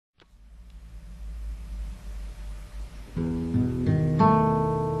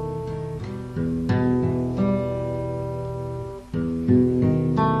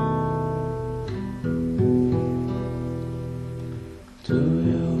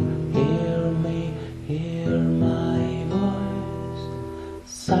hear my voice.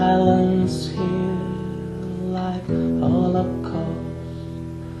 Silence here like holocaust.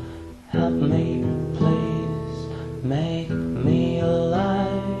 Help me, please, make me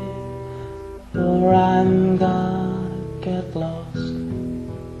alive, or I'm gonna get lost.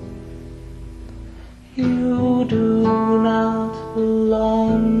 You do not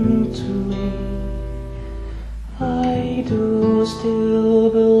belong to me. I do still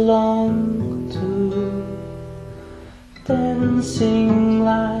belong to you. Dancing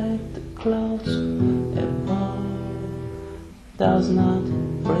like the clouds above does not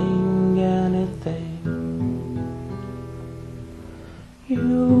bring anything.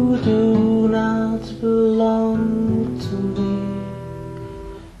 You do not belong to me.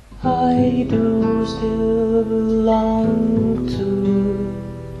 I do still belong to you.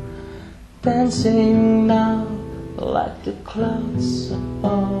 Dancing now like the clouds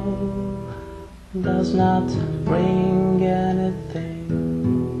above does not bring anything.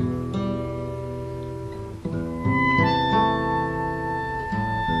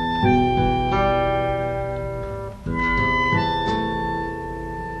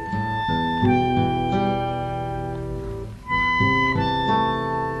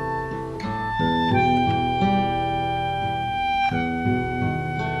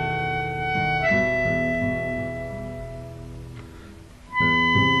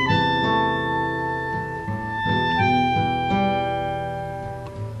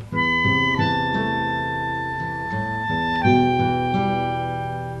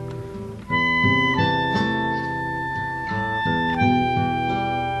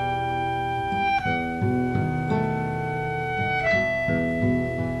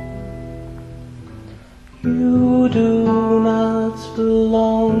 You do not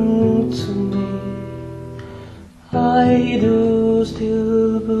belong to me. I do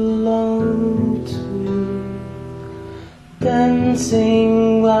still belong to you.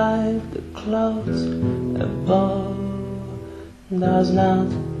 Dancing like the clouds above does not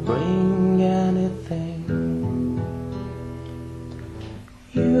bring anything.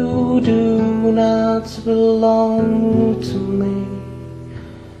 You do not belong to me.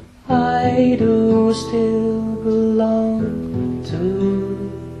 I do still belong to you.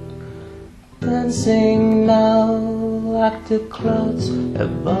 Dancing now like the clouds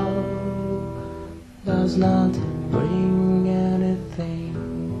above does not bring